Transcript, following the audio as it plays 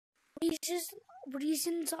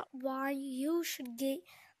reasons why you should get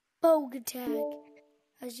Boga tag,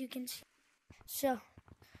 as you can see. So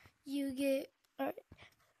you get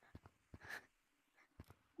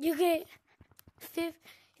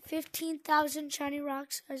 15,000 shiny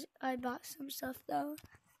rocks. I bought some stuff though.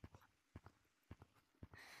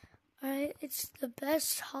 Alright, it's the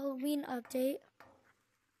best Halloween update.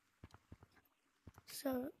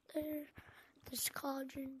 So there's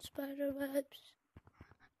cauldron, spider webs.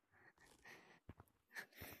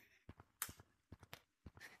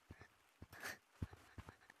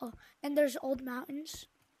 Oh, and there's old mountains.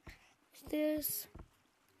 This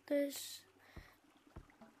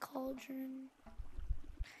cauldron.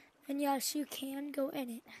 And yes, you can go in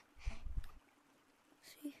it.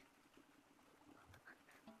 See?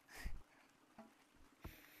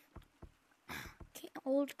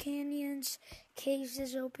 Old canyons, caves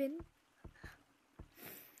is open.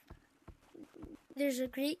 There's a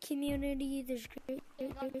great community. There's great.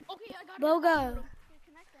 Boga.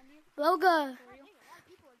 Boga.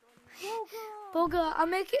 Boga, I'll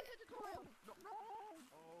make it.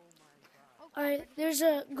 Alright, there's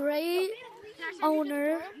a great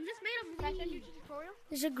owner.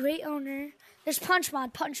 There's a great owner. There's punch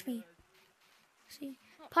mod. Punch me. See?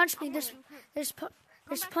 Punch me. There's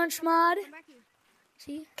punch mod.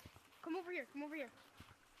 See? Come over here.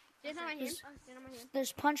 Stand on my hand.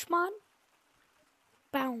 There's punch mod.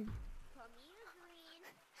 Boom.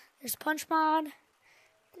 There's punch mod.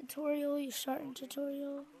 Tutorial. You start in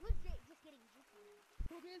tutorial.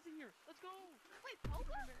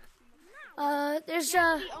 There's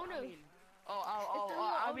Oh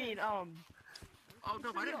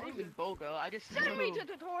no, I didn't mean Boga. I just send me to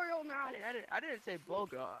tutorial now. I didn't say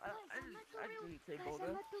Boga. I didn't say Boga.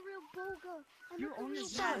 I'm not the real Boga. You're on the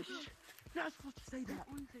side. You're not supposed to say that.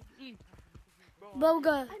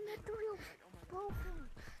 Boga. I'm not the real Boga.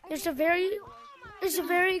 There's a very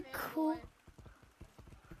cool.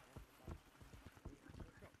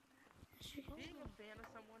 Being a fan of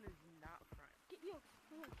someone is not fun.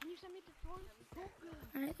 Can you send me to tutorial?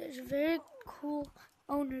 Alright, there's a very cool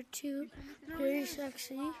owner too, very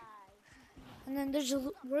sexy. And then there's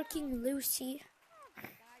a working Lucy.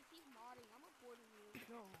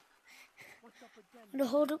 The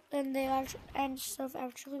hold up and stuff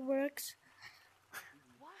actually works.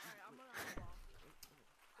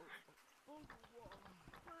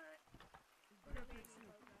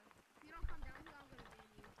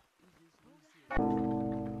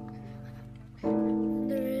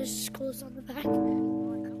 There is schools on the back.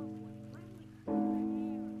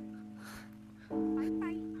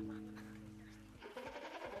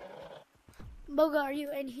 Boga, are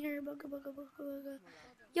you in here? Boga.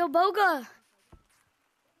 Yo, Boga!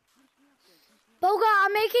 Boga,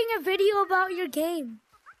 I'm making a video about your game.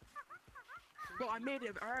 Bro, I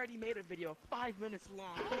already made a video 5 minutes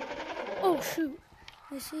long. Oh, shoot.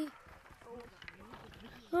 I see.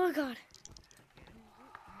 Oh, God.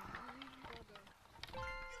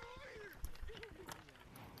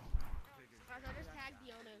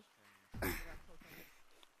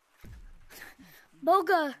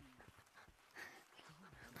 Boga!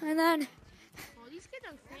 And then... Oh, these kids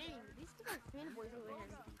are fanboys over here.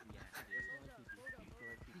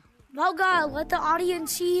 Boga, let the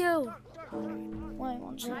audience see you. Wait,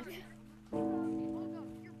 one sec.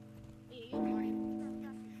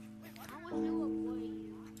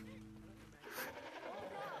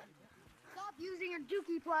 Stop using a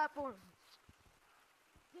dookie platform.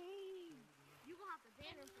 Dang. You gonna have to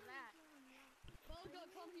ban him for that. Boga,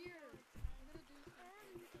 come here.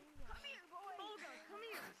 Come here, boy. Boga, come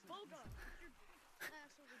here. Boga.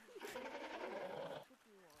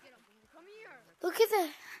 Come here. Look at that.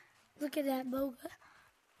 Look at that, Boga.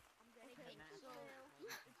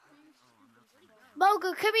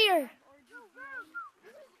 Boga, come here.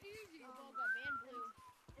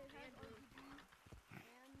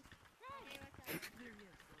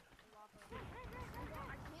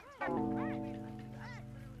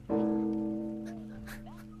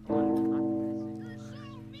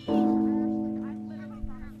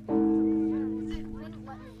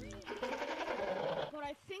 But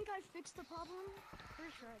I think I fixed the problem.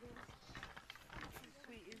 Pretty sure I did.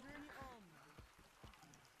 Wait, is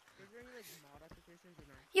there any like mod applications or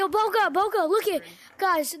not? Yo, Boga, look at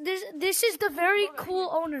guys. This is the very cool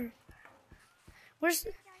owner. Where's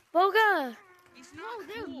Boga? No,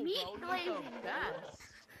 they're meat blazing.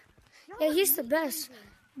 Yeah, he's the best.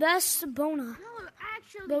 Best Bona. No,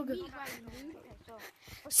 actually Boga. meat blazing.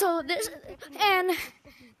 So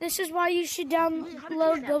this is why you should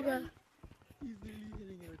download Boga.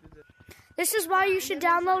 This is why you should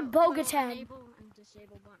download Boga Tag.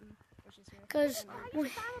 Because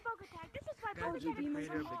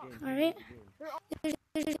Alright?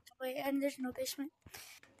 Wait, and there's no basement.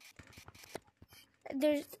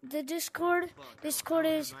 There's the Discord. Discord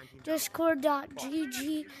is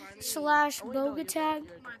discord.gg/bogatag.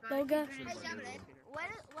 Boga.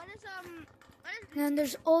 What is And then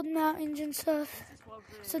there's old mountains and stuff.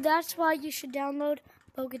 So that's why you should download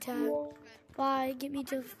Bogatag. Why get me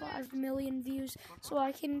to 5 million views so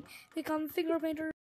I can become a finger painter.